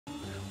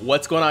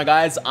What's going on,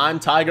 guys? I'm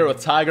Tiger with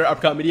Tiger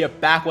Uppercut Media,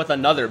 back with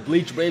another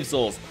Bleach Brave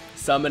Souls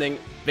summoning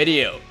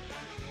video.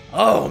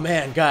 Oh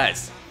man,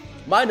 guys,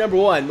 my number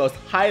one most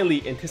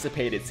highly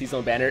anticipated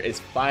seasonal banner is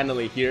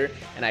finally here,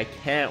 and I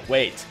can't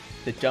wait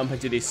to jump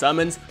into these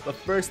summons. But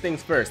first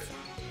things first,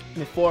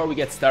 before we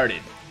get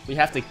started, we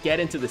have to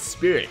get into the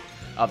spirit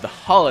of the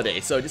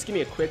holiday. So just give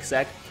me a quick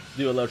sec,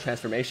 do a little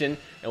transformation,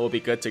 and we'll be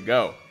good to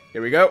go.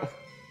 Here we go.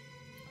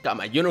 Got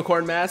my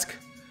unicorn mask.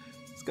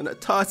 Just gonna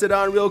toss it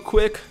on real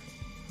quick.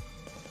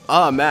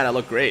 Oh man, I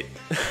look great.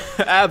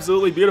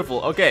 Absolutely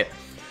beautiful. Okay,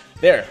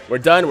 there, we're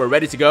done, we're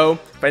ready to go.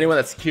 For anyone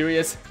that's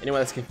curious, anyone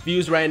that's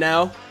confused right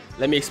now,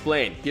 let me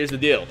explain. Here's the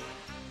deal.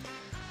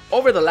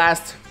 Over the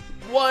last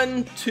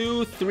 1,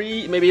 2,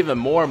 3, maybe even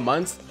more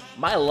months,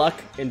 my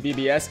luck in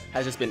BBS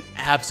has just been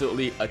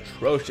absolutely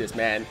atrocious,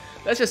 man.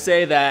 Let's just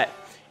say that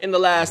in the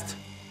last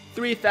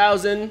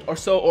 3,000 or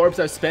so orbs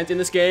I've spent in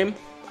this game,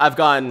 I've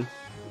gone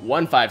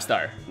 1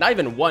 5-star. Not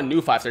even one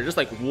new 5-star, just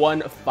like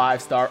 1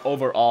 5-star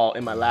overall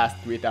in my last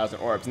 3,000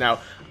 orbs. Now,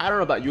 I don't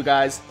know about you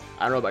guys,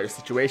 I don't know about your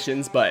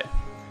situations, but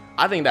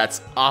I think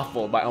that's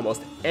awful by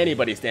almost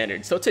anybody's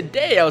standards. So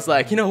today I was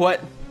like, you know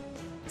what?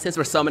 Since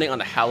we're summoning on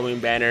the Halloween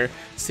banner,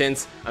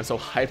 since I'm so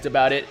hyped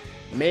about it,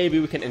 maybe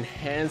we can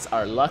enhance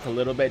our luck a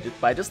little bit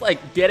by just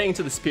like getting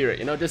into the spirit,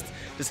 you know, just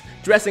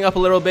dressing up a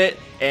little bit,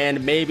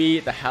 and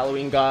maybe the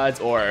Halloween gods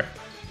or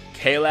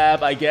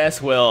K-Lab, I guess,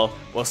 will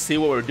see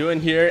what we're doing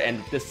here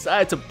and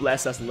decide to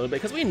bless us a little bit,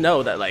 because we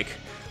know that like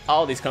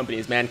all these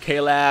companies, man,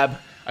 K-Lab,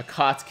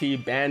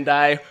 Akatsuki,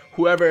 Bandai,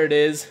 whoever it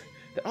is,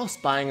 they're all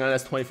spying on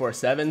us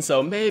 24/7.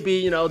 So maybe,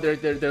 you know, their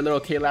little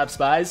K-Lab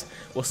spies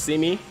will see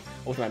me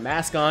with my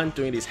mask on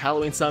doing these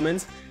Halloween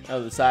summons, and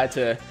they'll decide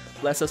to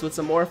bless us with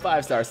some more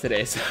 5-stars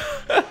today. So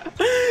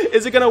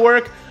is it gonna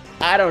work?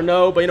 I don't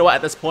know, but you know what,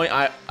 at this point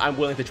I'm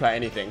willing to try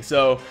anything.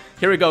 So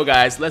here we go,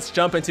 guys, let's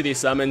jump into these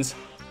summons.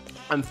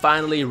 I'm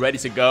finally ready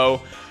to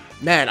go.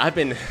 Man, I've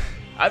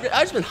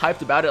just been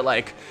hyped about it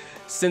like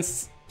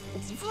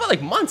for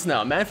like months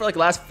now, man. For like the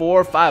last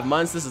 4 or 5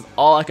 months, this is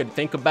all I could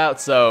think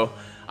about. So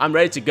I'm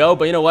ready to go.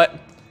 But you know what?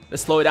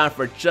 Let's slow it down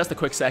for just a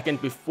quick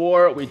second.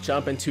 Before we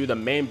jump into the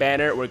main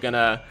banner, we're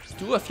gonna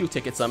do a few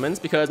ticket summons,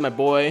 because my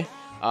boy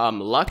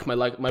Luck,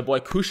 my boy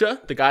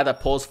Kusha, the guy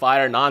that pulls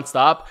fire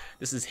nonstop,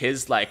 this is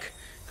his like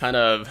kind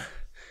of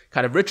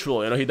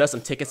ritual, you know. He does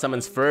some ticket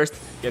summons first,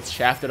 gets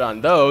shafted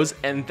on those,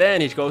 and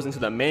then he goes into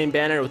the main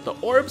banner with the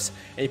orbs,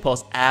 and he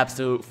pulls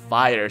absolute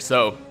fire.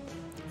 So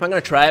if I'm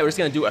gonna try it, we're just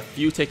gonna do a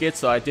few tickets.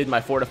 So I did my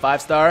 4 to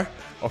 5-star,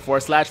 or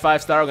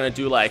 4/5-star. We're gonna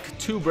do like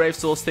 2 Brave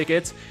Souls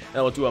tickets, and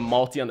then we'll do a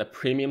multi on the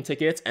premium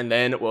tickets, and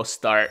then we'll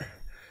start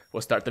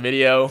the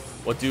video.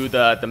 We'll do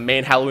the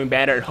main Halloween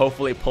banner and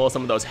hopefully pull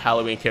some of those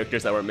Halloween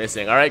characters that we're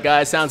missing. All right,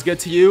 guys, sounds good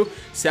to you?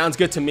 Sounds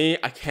good to me.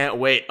 I can't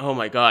wait. Oh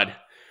my god.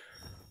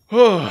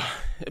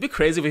 It'd be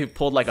crazy if we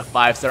pulled like a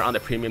 5-star on the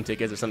premium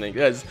tickets or something.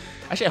 Because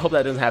actually, I hope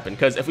that doesn't happen.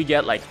 Because if we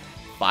get like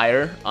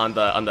fire on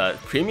the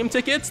premium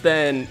tickets,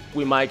 then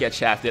we might get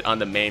shafted on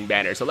the main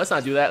banner. So let's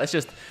not do that. Let's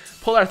just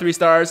pull our 3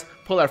 stars,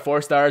 pull our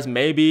 4 stars,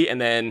 maybe, and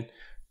then,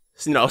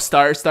 you know,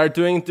 start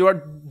doing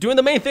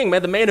the main thing,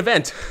 man. The main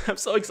event. I'm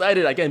so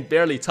excited. I can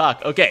barely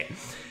talk. Okay.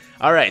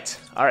 All right.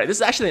 This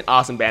is actually an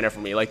awesome banner for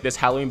me. Like, this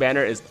Halloween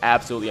banner is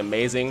absolutely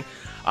amazing.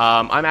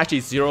 I'm actually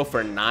 0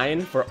 for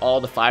 9 for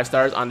all the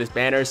 5-stars on this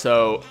banner,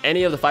 so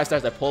any of the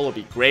 5-stars I pull will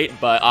be great,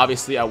 but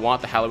obviously I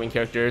want the Halloween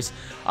characters,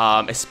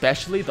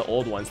 especially the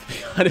old ones, to be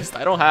honest.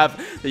 I don't have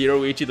the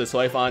Yoruichi, the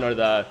Soifan, or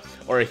the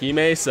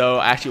Orihime, so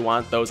I actually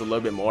want those a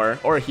little bit more.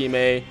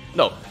 Orihime,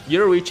 no,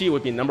 Yoruichi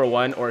would be number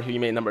 1,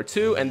 Orihime number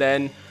 2, and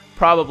then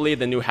probably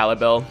the new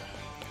Halibel.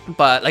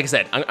 But like I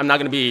said, I'm not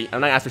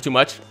gonna ask for too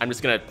much. I'm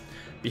just gonna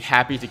be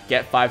happy to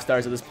get 5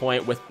 stars at this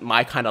point with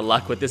my kind of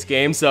luck with this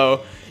game.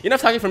 So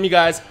enough talking from you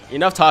guys,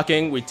 enough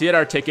talking. We did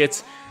our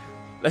tickets.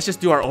 Let's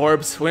just do our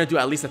orbs. We're gonna do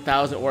at least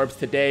 1,000 orbs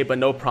today, but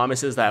no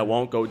promises that I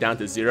won't go down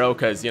to 0,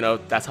 because you know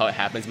that's how it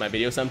happens in my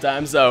videos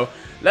sometimes. So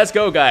let's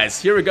go, guys.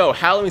 Here we go.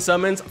 Halloween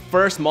summons,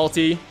 first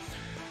multi.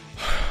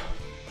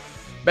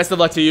 Best of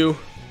luck to you.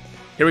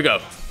 Here we go.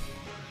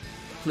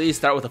 Please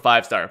start with a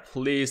 5-star.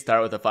 Please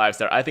start with a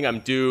 5-star. I think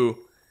I'm due.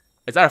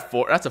 Is that a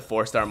 4? That's a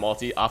 4-star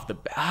multi off the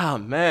bat. Oh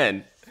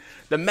man,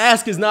 the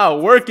mask is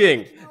not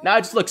working. Now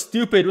I just look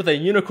stupid with a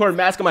unicorn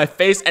mask on my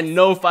face and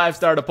no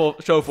 5-star to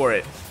show for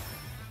it.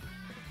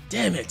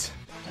 Damn it!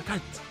 I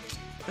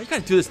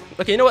gotta do this.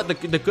 Okay, you know what?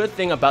 The good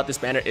thing about this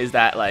banner is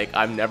that like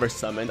I've never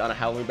summoned on a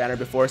Halloween banner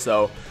before,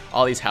 so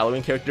all these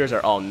Halloween characters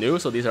are all new.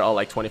 So these are all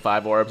like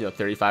 25 orbs, you know,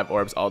 35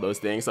 orbs, all those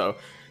things. So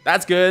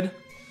that's good.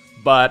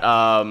 But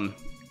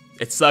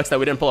it sucks that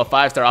we didn't pull a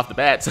 5-star off the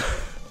bat. So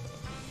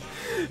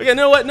okay, you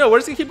know what? No, we're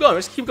just gonna keep going. We're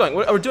just keep going.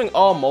 We're doing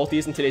all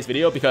multis in today's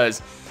video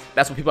because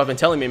that's what people have been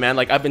telling me, man.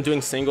 Like, I've been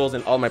doing singles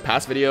in all my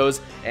past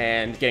videos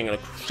and getting like,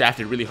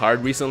 shafted really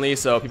hard recently.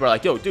 So people are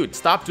like, yo, dude,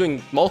 stop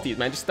doing multis,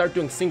 man. Just start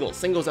doing singles.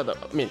 Singles are the,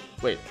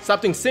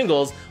 stop doing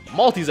singles.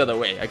 Multis are the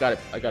way. I got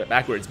it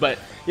backwards. But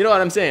you know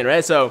what I'm saying,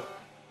 right? So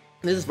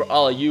This is for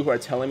all of you who are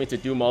telling me to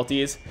do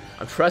multis.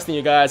 I'm trusting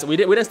you guys. We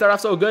didn't start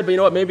off so good, but you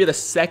know what? Maybe the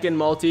second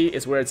multi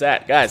is where it's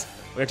at. Guys,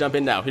 we're gonna jump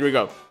in now. Here we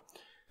go.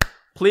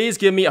 Please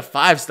give me a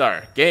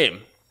 5-star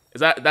game.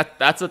 Is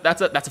that's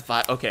a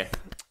 5? Okay.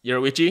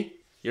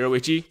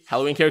 Yoruichi,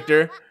 Halloween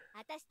character.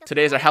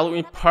 Today's our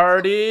Halloween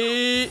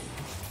party.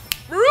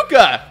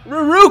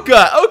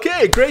 Ruruka.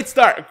 Okay, great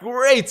start.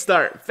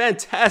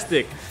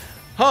 Fantastic.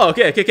 Oh,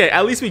 okay.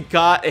 At least we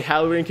got a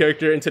Halloween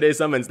character in today's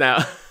summons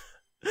now.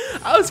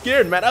 I was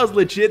scared, man. I was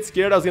legit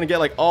scared I was gonna get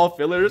like all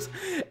fillers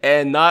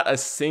and not a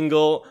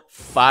single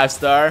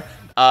 5-star.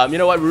 You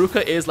know what?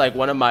 Ruruka is like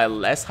one of my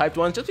less hyped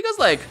ones, just because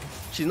like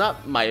she's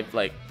not my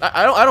like.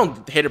 I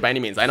don't hate her by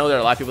any means. I know there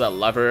are a lot of people that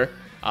love her.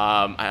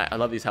 I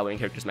love these Halloween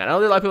characters, man. I know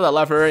there are a lot of people that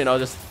love her. You know,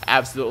 just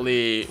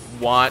absolutely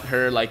want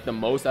her like the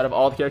most out of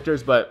all the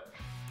characters. But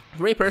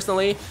for me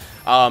personally,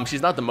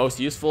 she's not the most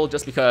useful,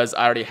 just because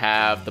I already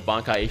have the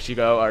Bankai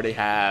Ichigo, I already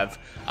have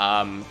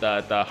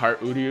the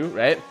Heart Uryu,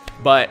 right?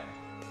 But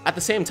at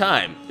the same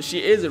time,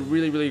 she is a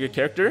really good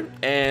character,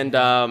 and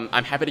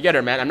I'm happy to get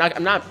her, man.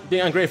 I'm not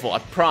being ungrateful. I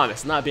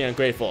promise, not being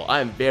ungrateful.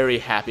 I'm very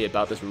happy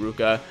about this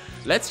Ruruka.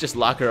 Let's just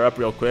lock her up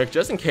real quick,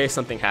 just in case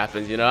something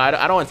happens. You know, I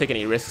don't want to take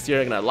any risks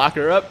here. I'm gonna lock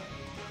her up,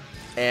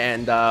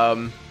 and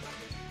yeah,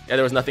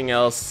 there was nothing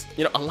else.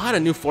 You know, a lot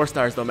of new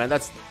 4-stars though, man.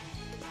 That's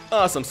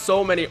awesome.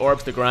 So many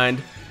orbs to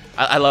grind.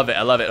 I love it.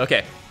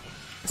 Okay.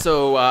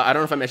 So, I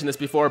don't know if I mentioned this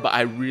before, but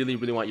I really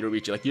want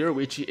Yoruichi. Like,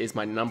 Yoruichi is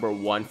my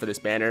 #1 for this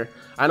banner.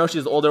 I know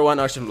she's the older one,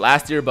 I know she's from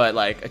last year, but,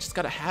 like, I just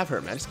gotta have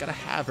her, man. I just gotta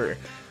have her. If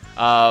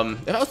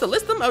I was to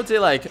list them, I would say,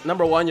 like,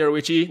 #1,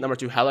 Yoruichi,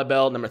 #2,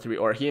 Halabel, #3,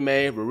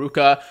 Orihime,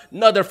 Ruruka,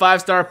 another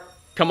 5-star.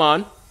 Come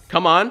on.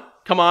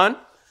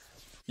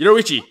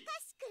 Yoruichi.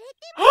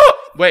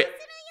 Wait.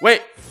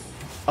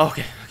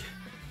 Okay.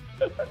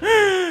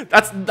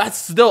 That's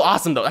still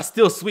awesome though. That's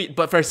still sweet.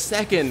 But for a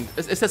second,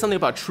 it says something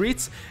about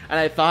treats, and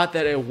I thought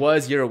that it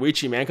was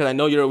Yoruichi, man, because I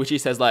know Yoruichi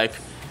says like,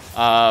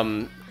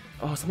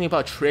 something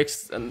about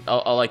tricks, and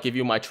I'll like give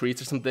you my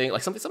treats or something,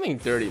 like something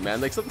dirty,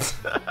 man, like something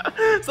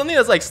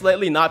that's like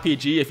slightly not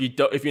PG if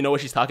you know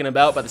what she's talking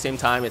about, but at the same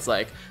time it's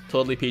like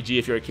totally PG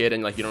if you're a kid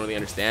and like you don't really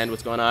understand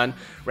what's going on.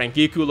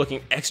 Rangiku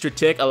looking extra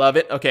tick. I love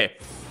it. Okay,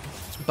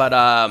 but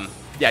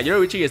yeah,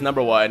 Yoruichi is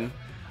 #1.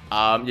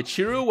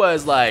 Yachiru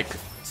was like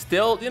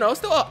still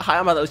high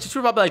on my list.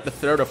 Yachiru probably like the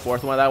 3rd or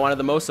 4th one that I wanted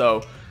the most.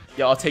 So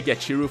yeah, I'll take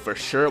Yachiru for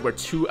sure. We're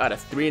 2 out of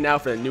 3 now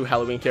for the new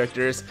Halloween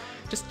characters.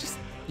 Just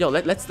yo,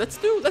 let's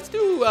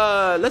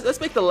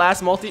make the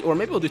last multi, or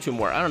maybe we'll do 2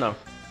 more. I don't know.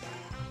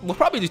 We'll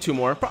probably do 2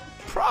 more.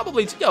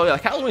 Probably, yo,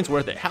 like Halloween's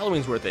worth it.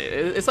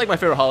 It's like my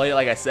favorite holiday.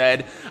 Like I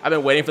said, I've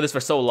been waiting for this for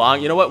so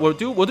long. You know what? We'll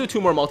do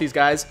 2 more multis,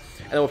 guys,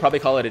 and then we'll probably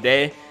call it a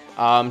day.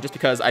 Just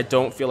because I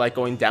don't feel like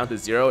going down to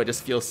 0. It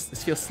feels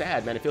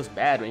sad, man. It feels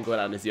bad when you go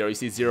down to 0. You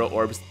see 0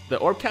 orbs. The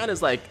orb count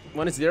is like,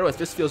 when it's 0, it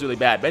just feels really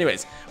bad. But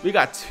anyways, we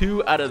got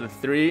 2 out of the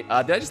 3. Did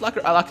I just lock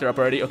her? I locked her up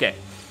already. Okay.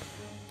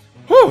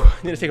 Whew.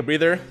 Need to take a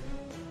breather.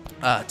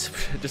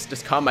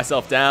 Just calm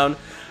myself down.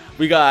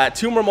 We got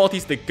 2 more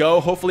multis to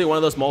go. Hopefully one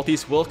of those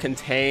multis will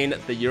contain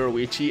the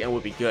Yoruichi and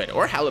we'll be good.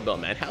 Or Halabel,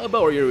 man.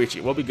 Halabel or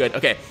Yoruichi. We'll be good.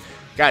 Okay.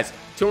 Guys,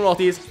 2 more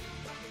multis.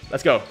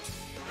 Let's go.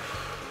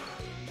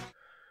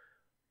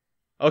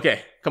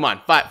 Okay, come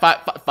on,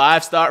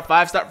 5-star.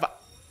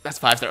 That's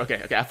 5-star.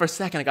 Okay. For a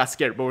second I got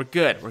scared, but we're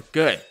good.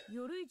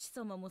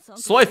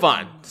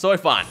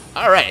 Soifan.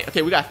 All right.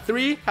 Okay, we got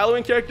 3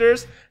 Halloween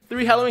characters.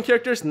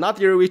 Not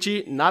the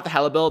Yoruichi, not the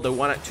Halabel. The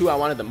 2 I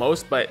wanted the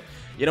most. But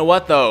you know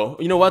what though?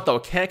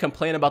 Can't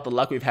complain about the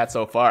luck we've had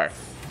so far.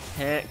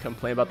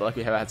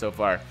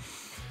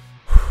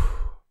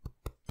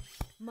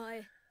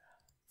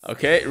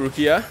 Okay,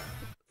 Rukia.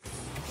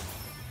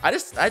 I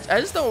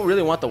just don't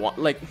really want the one,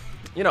 like.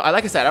 You know,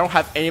 like I said, I don't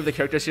have any of the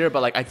characters here,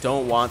 but like I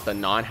don't want the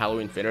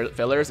non-Halloween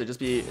fillers. It just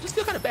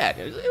feel kind of bad.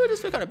 It would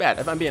just feel kind of bad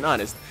if I'm being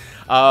honest.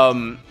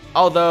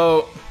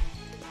 Although,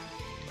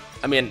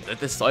 I mean,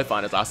 this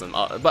Soifan is awesome.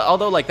 But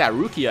although like that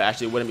Rukia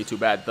actually wouldn't be too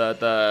bad.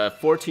 The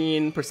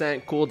 14%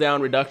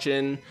 cooldown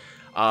reduction,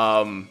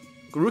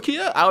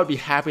 Rukia, I would be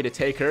happy to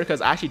take her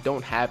because I actually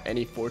don't have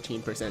any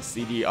 14%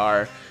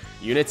 CDR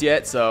units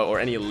yet, so or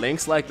any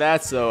links like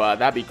that. So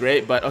that'd be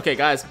great. But okay,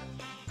 guys,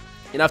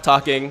 enough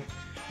talking.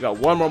 We got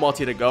 1 more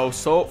multi to go.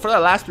 So for the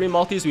last 3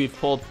 multis, we've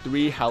pulled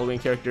 3 Halloween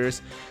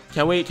characters.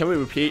 Can we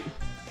repeat?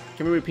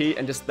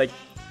 And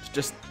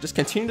just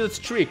continue the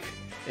streak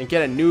and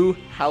get a new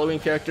Halloween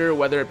character,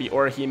 whether it be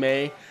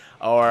Orihime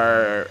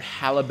or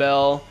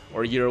Halabel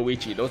or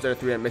Yoruichi. Those are the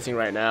 3 I'm missing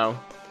right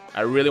now.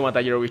 I really want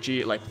that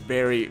Yoruichi, like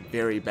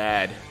very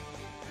bad.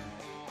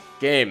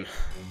 Game.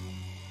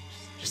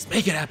 Just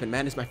make it happen,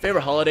 man. It's my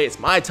favorite holiday. It's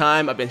my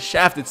time. I've been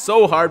shafted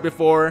so hard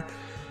before.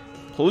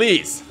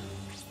 Please.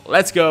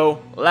 Let's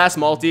go. Last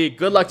multi.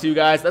 Good luck to you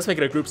guys. Let's make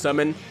it a group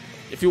summon.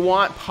 If you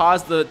want,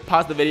 pause the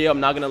video. I'm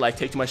not gonna like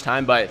take too much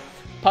time, but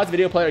pause the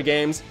video, play our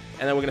games,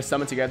 and then we're gonna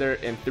summon together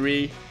in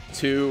 3,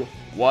 2,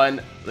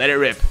 1. Let it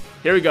rip.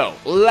 Here we go.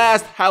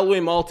 Last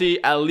Halloween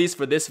multi, at least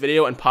for this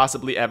video and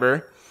possibly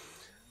ever.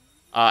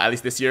 At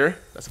least this year.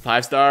 That's a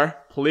 5-star.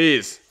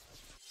 Please.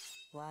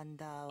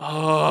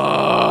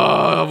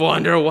 Oh,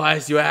 Wonder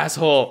Wise, you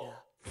asshole.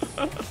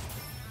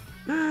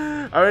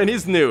 I mean,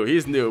 he's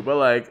new, but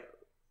like,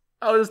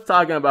 I was just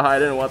talking about how I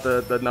didn't want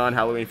the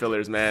non-Halloween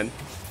fillers, man.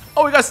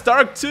 Oh, we got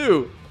Stark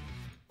too.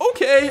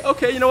 Okay,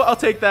 you know what? I'll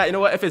take that. You know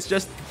what? If it's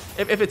just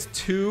if it's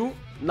 2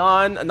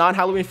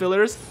 non-Halloween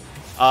fillers,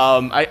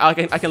 I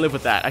can live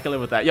with that. I can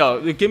live with that.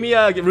 Yo, give me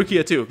a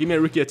Rukia too. Give me a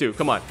Rukia too.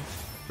 Come on,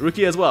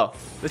 Rukia as well.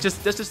 Let's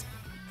just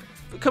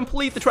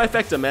complete the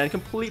trifecta, man.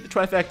 Complete the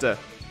trifecta.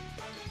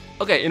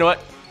 Okay, you know what?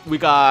 We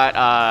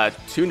got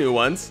 2 new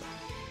ones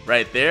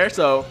right there.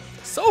 So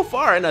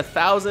far in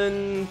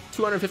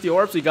 1,250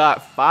 orbs, we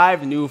got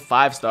 5 new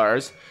 5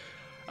 stars.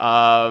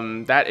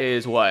 That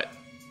is what?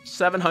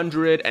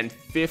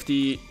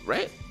 750,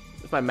 right?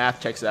 If my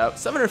math checks out.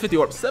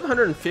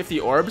 750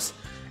 orbs,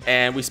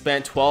 and we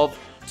spent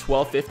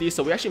 1250,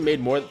 so we actually made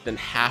more than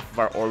half of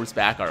our orbs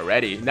back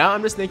already. Now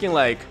I'm just thinking,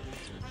 like,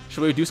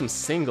 should we do some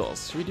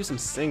singles? Should we do some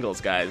singles,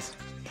 guys?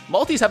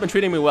 Multis have been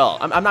treating me well.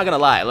 I'm not gonna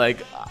lie.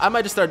 Like, I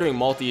might just start doing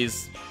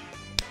multis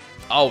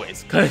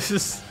always,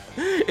 because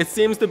it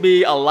seems to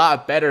be a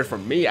lot better for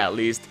me, at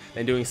least,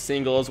 than doing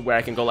singles where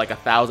I can go like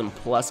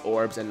 1,000+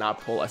 orbs and not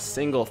pull a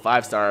single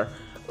 5-star,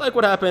 like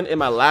what happened in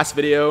my last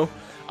video.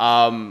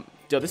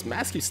 Yo, this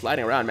mask keeps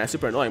sliding around, man.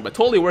 Super annoying, but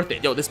totally worth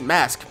it. Yo, this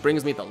mask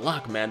brings me the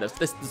luck, man.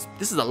 This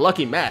is a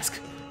lucky mask.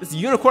 This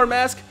unicorn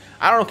mask,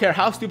 I don't care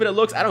how stupid it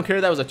looks. I don't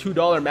care that was a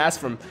 $2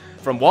 mask from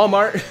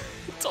Walmart.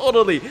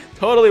 totally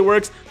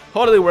works.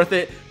 Totally worth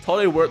it.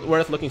 Totally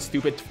worth looking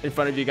stupid in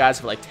front of you guys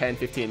for like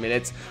 10-15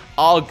 minutes.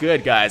 All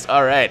good, guys.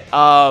 All right.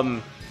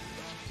 I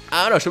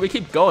don't know. Should we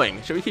keep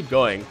going?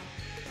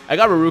 I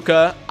got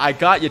Ruruka, I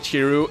got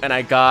Yachiru, and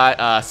I got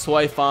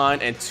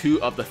Soifan and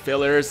 2 of the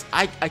fillers.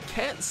 I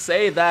can't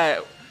say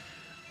that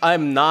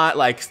I'm not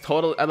like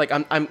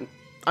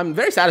I'm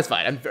very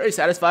satisfied. I'm very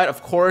satisfied.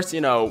 Of course, you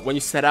know, when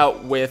you set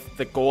out with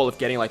the goal of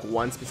getting like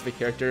one specific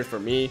character, for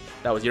me,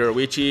 that was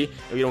Yoruichi.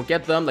 If you don't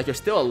get them, like, you're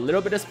still a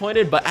little bit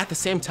disappointed, but at the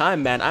same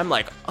time, man, I'm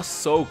like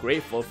so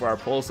grateful for our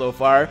pull so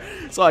far.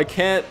 So I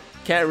can't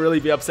really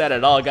be upset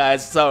at all,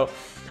 guys. So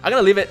I'm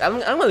gonna leave it. I'm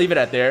gonna leave it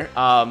at there.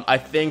 I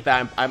think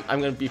that I'm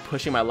gonna be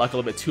pushing my luck a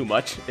little bit too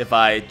much if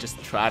I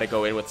just try to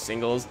go in with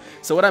singles.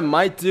 So what I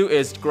might do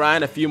is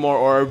grind a few more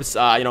orbs,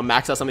 you know,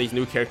 max out some of these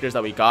new characters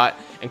that we got,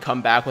 and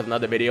come back with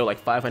another video like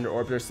 500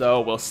 orbs or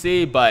so. We'll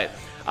see, but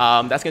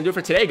that's gonna do it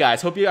for today,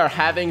 guys. Hope you are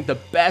having the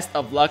best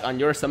of luck on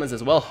your summons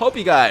as well. Hope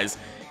you guys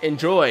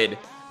enjoyed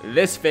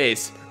this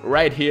face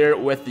right here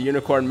with the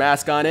unicorn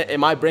mask on it. It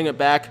might bring it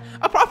back.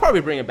 I'll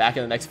probably bring it back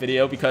in the next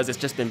video because it's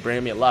just been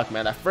bringing me luck,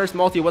 man. That first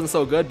multi wasn't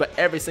so good, but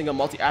every single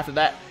multi after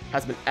that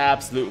has been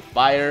absolute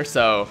fire.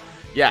 So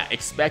yeah,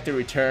 expect a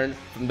return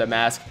from the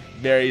mask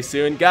very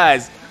soon,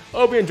 guys.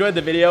 Hope you enjoyed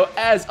the video.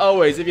 As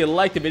always, if you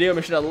liked the video,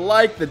 make sure to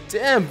like the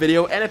damn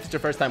video, and if it's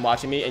your first time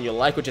watching me and you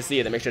like what you see,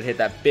 then make sure to hit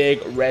that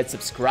big red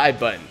subscribe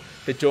button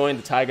to join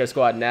the Tiger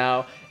Squad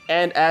now.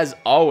 And as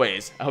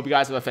always, I hope you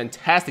guys have a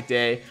fantastic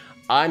day.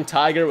 I'm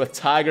Tiger with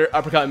Tiger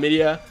Uppercut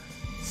Media,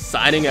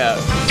 signing out.